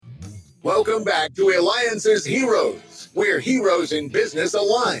Welcome back to Alliance's Heroes, where heroes in business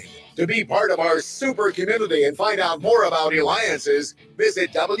align. To be part of our super community and find out more about Alliances,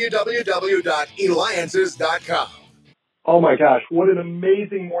 visit www.alliances.com. Oh my gosh, what an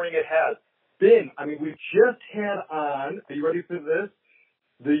amazing morning it has been. I mean, we just had on, are you ready for this?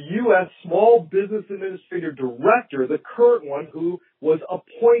 The U.S. Small Business Administrative Director, the current one, who was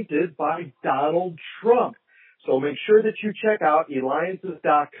appointed by Donald Trump. So make sure that you check out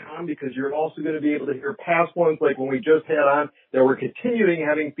alliances.com, because you're also going to be able to hear past ones like when we just had on that we're continuing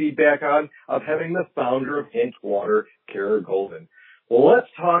having feedback on, of having the founder of Hint Water, Kara Goldin. Well, let's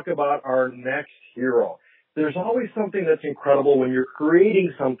talk about our next hero. There's always something that's incredible when you're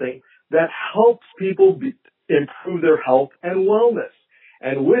creating something that helps people improve their health and wellness.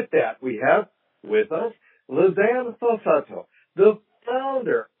 And with that, we have with us Lizanne Falsato, the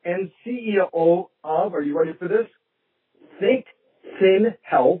founder and CEO of, are you ready for this? Think Thin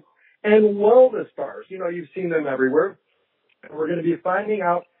Health and Wellness Bars. You know, you've seen them everywhere. And we're going to be finding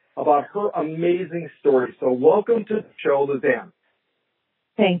out about her amazing story. So welcome to the show, Lizanne.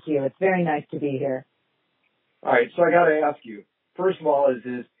 Thank you. It's very nice to be here. All right, so I got to ask you, first of all,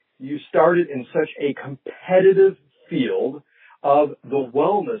 is you started in such a competitive field of the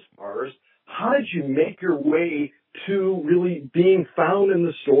wellness bars. How did you make your way to really being found in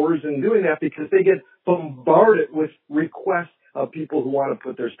the stores and doing that? Because they get bombarded with requests of people who want to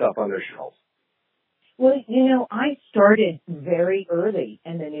put their stuff on their shelves. Well, you know, I started very early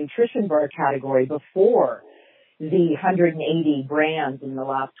in the nutrition bar category before the 180 brands in the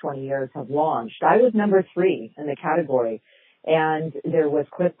last 20 years have launched. I was number 3 in the category, and there was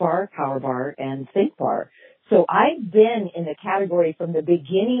Clif Bar, Power Bar, and Think Bar. So I've been in the category from the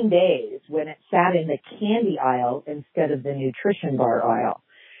beginning days when it sat in the candy aisle instead of the nutrition bar aisle.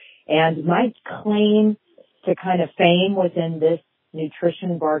 And my claim to kind of fame within this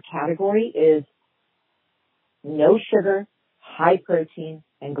nutrition bar category is no sugar, high protein,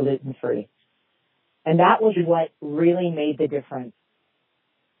 and gluten-free. And that was what really made the difference.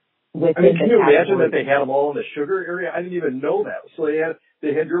 Can you imagine that they had them all in the sugar area? I didn't even know that. So they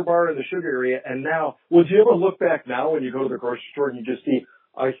had your bar in the sugar area, and now, would you ever look back now when you go to the grocery store and you just see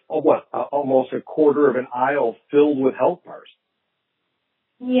almost a quarter of an aisle filled with health bars?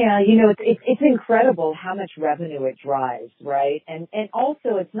 Yeah, you know, it's incredible how much revenue it drives, right? And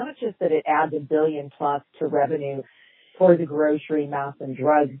also, it's not just that it adds $1 billion plus to revenue for the grocery, mass, and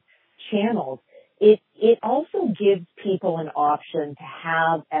drug channels. It also gives people an option to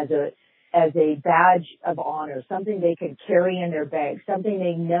have as a badge of honor, something they can carry in their bag, something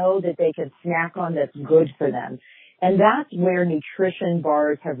they know that they can snack on that's good for them. And that's where nutrition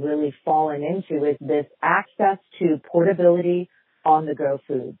bars have really fallen into, is this access to portability, on-the-go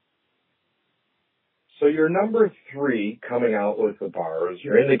food. So you're number 3 coming out with the bars.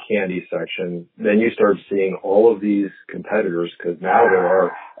 You're in the candy section. Then you start seeing all of these competitors, because now there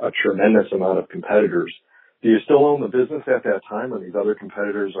are a tremendous amount of competitors. Do you still own the business at that time when these other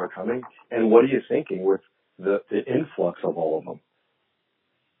competitors are coming? And what are you thinking with the influx of all of them?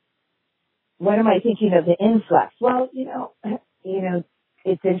 What am I thinking of the influx? Well, you know,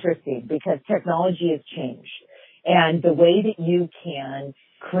 it's interesting because technology has changed. And the way that you can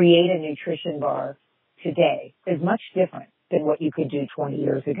create a nutrition bar today is much different than what you could do 20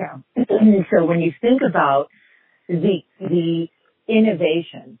 years ago. So when you think about the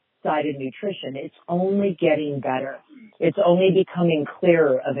innovation side of nutrition, it's only getting better. It's only becoming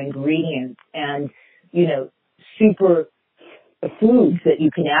clearer of ingredients and, you know, super foods that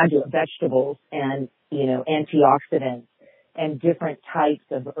you can add to it, vegetables and, you know, antioxidants and different types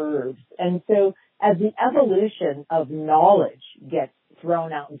of herbs. And so as the evolution of knowledge gets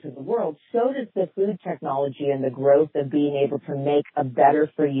thrown out into the world, so does the food technology and the growth of being able to make a better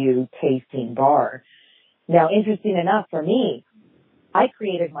for you tasting bar. Now, interesting enough for me, I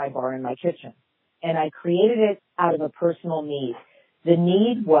created my bar in my kitchen, and I created it out of a personal need. The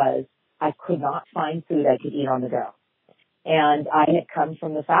need was I could not find food I could eat on the go. And I had come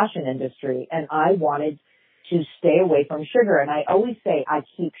from the fashion industry, and I wanted to stay away from sugar. And I always say I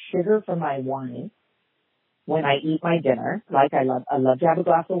keep sugar from my wine when I eat my dinner. Like I love to have a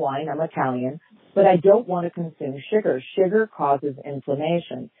glass of wine. I'm Italian, but I don't want to consume sugar. Sugar causes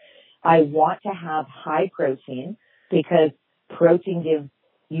inflammation. I want to have high protein because protein gives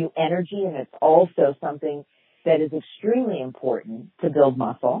you energy, and it's also something that is extremely important to build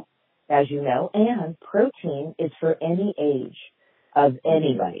muscle, as you know, and protein is for any age of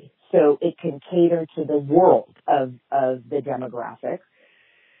anybody. So it can cater to the world of the demographics.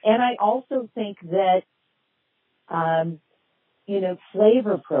 And I also think that,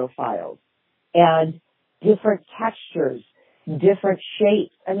 flavor profiles and different textures different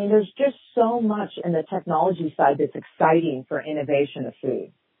shapes. I mean, there's just so much in the technology side that's exciting for innovation of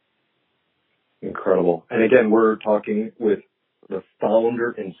food. Incredible. And again, we're talking with the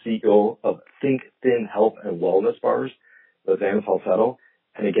founder and CEO of Think Thin Health and Wellness Bars, Lizanne Falsetto.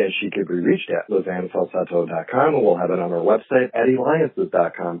 And again, she could be reached at LizanneFalsetto.com, and we'll have it on our website at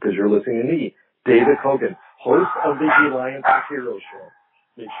Eliances.com, because you're listening to me, David Kogan, host of the Eliances Hero Show.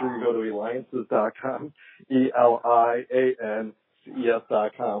 Make sure you go to Eliances.com,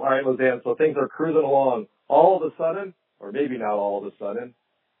 ELIANCES.com. All right, Lizanne, so things are cruising along. All of a sudden, or maybe not all of a sudden,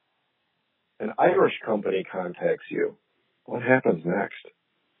 an Irish company contacts you. What happens next?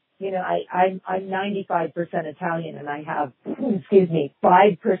 You know, I'm 95% Italian, and I have,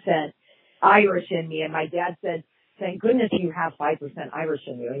 5% Irish in me. And my dad said, thank goodness you have 5% Irish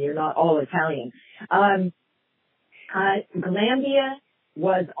in you and you're not all Italian. Glanbia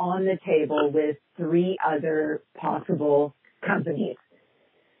was on the table with 3 other possible companies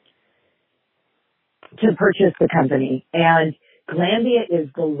to purchase the company. And Glanbia is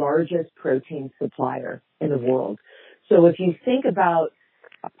the largest protein supplier in the world. So if you think about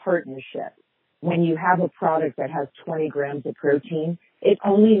a partnership, when you have a product that has 20 grams of protein, it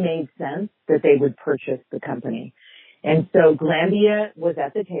only made sense that they would purchase the company. And so Glanbia was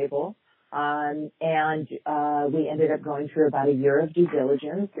at the table, and we ended up going through about a year of due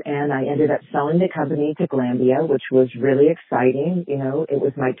diligence, and I ended up selling the company to Glanbia, which was really exciting. You know, it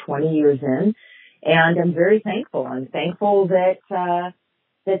was my 20 years in, and I'm very thankful. I'm thankful that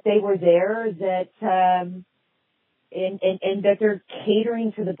they were there, and that they're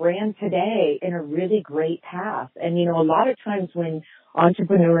catering to the brand today in a really great path. And, you know, a lot of times when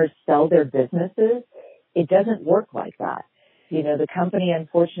entrepreneurs sell their businesses, it doesn't work like that. You know, the company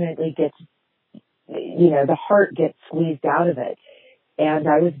unfortunately gets, you know, the heart gets squeezed out of it. And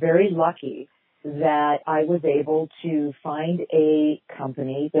I was very lucky that I was able to find a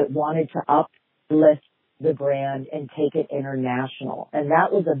company that wanted to uplift the brand and take it international. And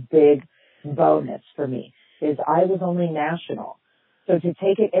that was a big bonus for me. Is I was only national. So to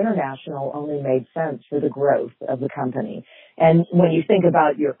take it international only made sense for the growth of the company. And when you think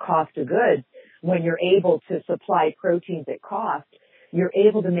about your cost of goods, when you're able to supply proteins at cost, you're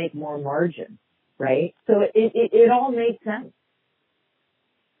able to make more margin, right? So it all made sense.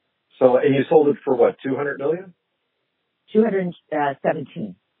 So, and you sold it for what, 200 million?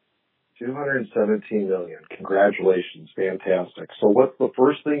 217. 217 million. Congratulations. Fantastic. So what's the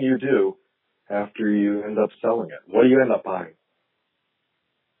first thing you do after you end up selling it? What do you end up buying?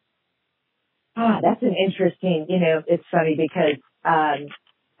 That's an interesting, you know, it's funny because,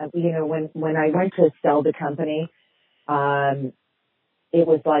 you know, when I went to sell the company, it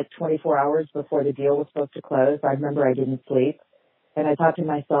was like 24 hours before the deal was supposed to close. I remember I didn't sleep. And I thought to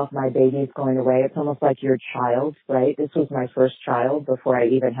myself, my baby's going away. It's almost like your child, right? This was my first child before I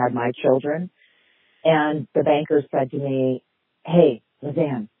even had my children. And the banker said to me, hey,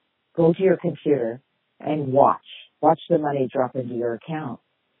 Lizanne, go to your computer and watch the money drop into your account.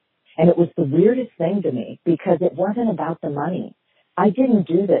 And it was the weirdest thing to me because it wasn't about the money. I didn't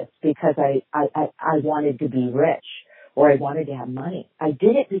do this because I wanted to be rich or I wanted to have money. I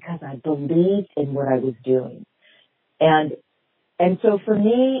did it because I believed in what I was doing. And so for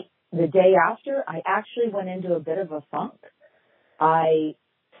me, the day after, I actually went into a bit of a funk. I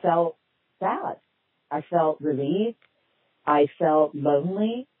felt sad. I felt relieved. I felt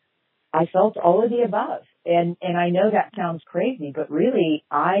lonely. I felt all of the above. And I know that sounds crazy, but really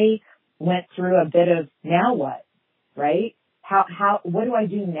I went through a bit of now what, right? What do I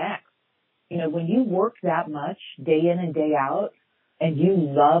do next? You know, when you work that much day in and day out and you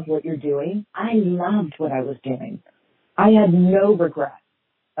love what you're doing, I loved what I was doing. I had no regret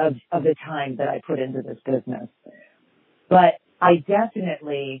of the time that I put into this business, but I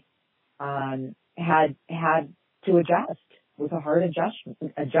definitely, had to adjust. It was a hard adjustment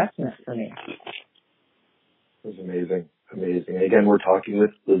for me. It was amazing. Amazing. Again, we're talking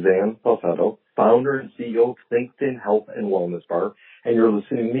with Lizanne Falsetto, founder and CEO of Think Thin Health and Wellness Bar, and you're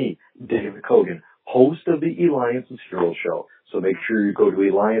listening to me, David Kogan, host of the Eliances Hero Show. So make sure you go to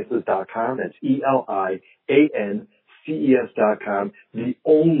Eliances.com. That's ELIANCES.com, the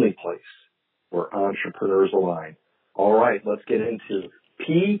only place where entrepreneurs align. All right, let's get into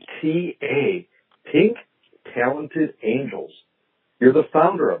PTA, Pink Talented Angels. You're the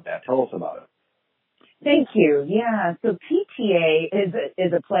founder of that. Tell us about it. Thank you. Yeah. So PTA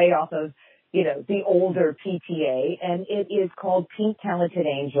is a play off of, you know, the older PTA, and it is called Pink Talented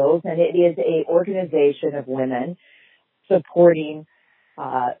Angels, and it is a organization of women supporting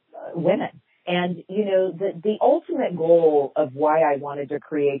women. And, you know, the ultimate goal of why I wanted to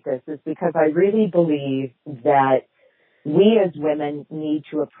create this is because I really believe that we as women need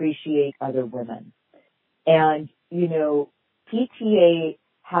to appreciate other women. And, PTA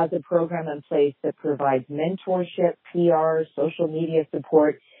has a program in place that provides mentorship, PR, social media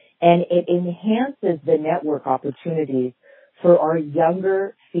support, and it enhances the network opportunities for our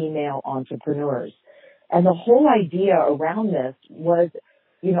younger female entrepreneurs. And the whole idea around this was,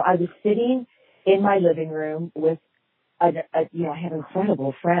 I was sitting in my living room with, I have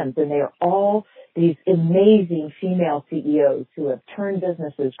incredible friends, and they are all these amazing female CEOs who have turned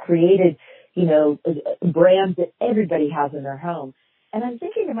businesses, created, brands that everybody has in their home. And I'm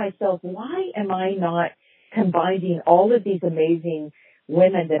thinking to myself, why am I not combining all of these amazing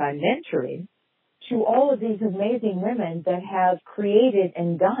women that I'm mentoring to all of these amazing women that have created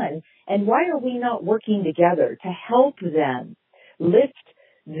and done? And why are we not working together to help them lift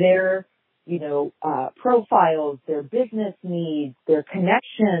their, profiles, their business needs, their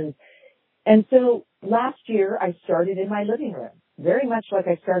connections? And so last year I started in my living room, very much like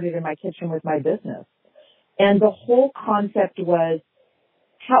I started in my kitchen with my business. And the whole concept was,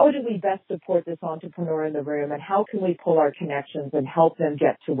 how do we best support this entrepreneur in the room, and how can we pull our connections and help them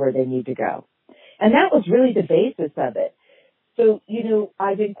get to where they need to go? And that was really the basis of it. So,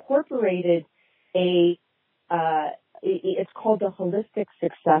 I've incorporated it's called the Holistic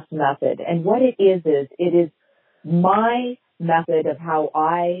Success Method. And what it is my method of how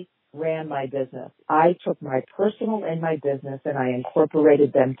I ran my business. I took my personal and my business and I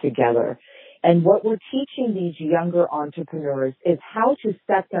incorporated them together. And what we're teaching these younger entrepreneurs is how to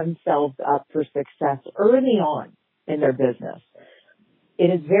set themselves up for success early on in their business.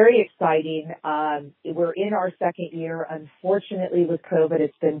 It is very exciting. We're in our second year. Unfortunately, with COVID,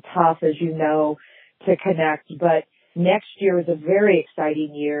 it's been tough, as you know, to connect. But next year is a very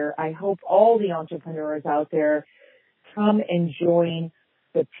exciting year. I hope all the entrepreneurs out there come and join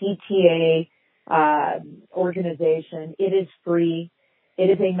the PTA organization. It is free. It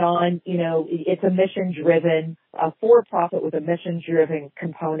is it's a mission-driven, a for-profit with a mission-driven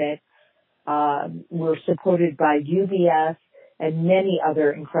component. We're supported by UBS and many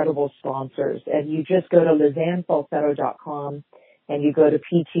other incredible sponsors. And you just go to LizanneFalsetto.com and you go to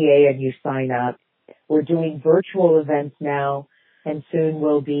PTA and you sign up. We're doing virtual events now, and soon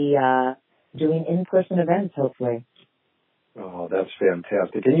we'll be doing in-person events, hopefully. Oh, that's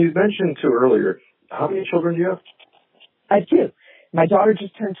fantastic. And you mentioned too earlier, how many children do you have? I have two. My daughter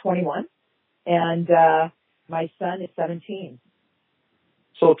just turned 21, and my son is 17.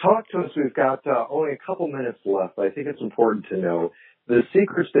 So talk to us. We've got only a couple minutes left. I think it's important to know the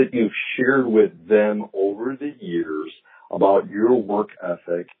secrets that you've shared with them over the years about your work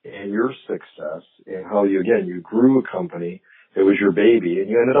ethic and your success, and how you grew a company. It was your baby, and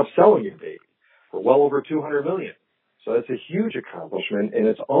you ended up selling your baby for well over $200 million. So that's a huge accomplishment in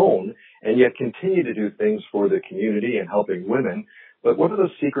its own, and yet continue to do things for the community and helping women. But what are the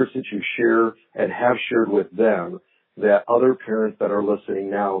secrets that you share and have shared with them that other parents that are listening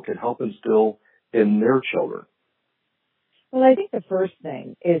now can help instill in their children? Well, I think the first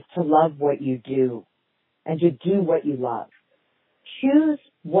thing is to love what you do and to do what you love. Choose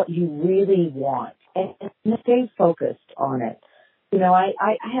what you really want and stay focused on it. I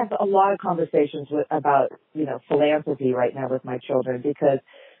have a lot of conversations about philanthropy right now with my children, because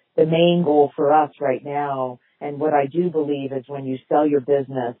the main goal for us right now, and what I do believe, is when you sell your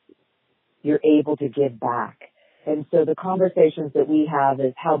business, you're able to give back. And so the conversations that we have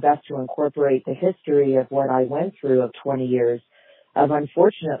is how best to incorporate the history of what I went through of 20 years of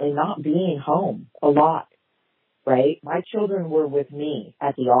unfortunately not being home a lot, right? My children were with me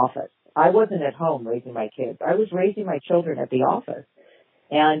at the office. I wasn't at home raising my kids. I was raising my children at the office,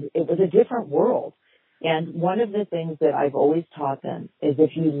 and it was a different world. And one of the things that I've always taught them is,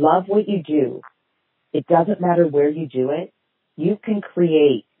 if you love what you do, it doesn't matter where you do it, you can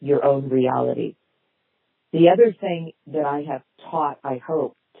create your own reality. The other thing that I have taught, I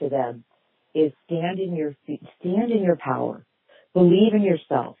hope, to them is stand in your power. Believe in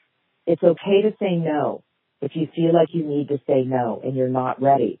yourself. It's okay to say no if you feel like you need to say no and you're not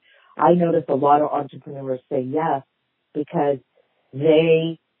ready. I notice a lot of entrepreneurs say yes because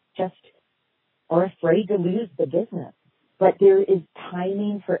they just are afraid to lose the business. But there is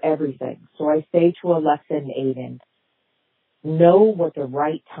timing for everything. So I say to Alexa and Aiden, know what the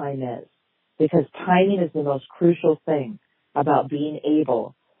right time is, because timing is the most crucial thing about being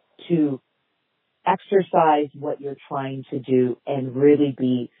able to exercise what you're trying to do and really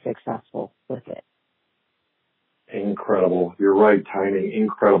be successful with it. Incredible. You're right, timing,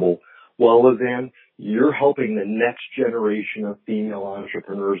 incredible. Well, Lizanne, you're helping the next generation of female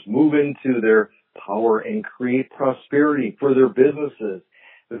entrepreneurs move into their power and create prosperity for their businesses.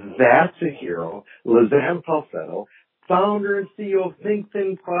 That's a hero. Lizanne Falsetto, founder and CEO of Think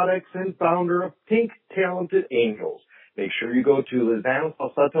Thin Products and founder of Pink Talented Angels. Make sure you go to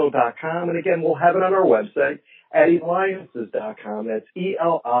lizanofalsetto.com, and again, we'll have it on our website at eliances.com. That's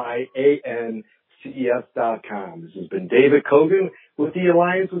ELIANCES.com. This has been David Kogan with the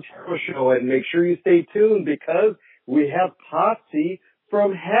Alliances Hero Show, and make sure you stay tuned because we have Potsy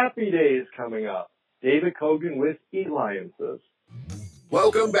from Happy Days coming up. David Kogan with Alliances.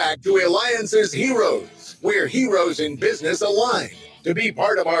 Welcome back to Alliances Heroes, where heroes in business align. To be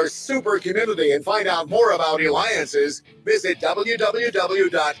part of our super community and find out more about Alliances, visit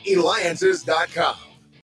www.alliances.com.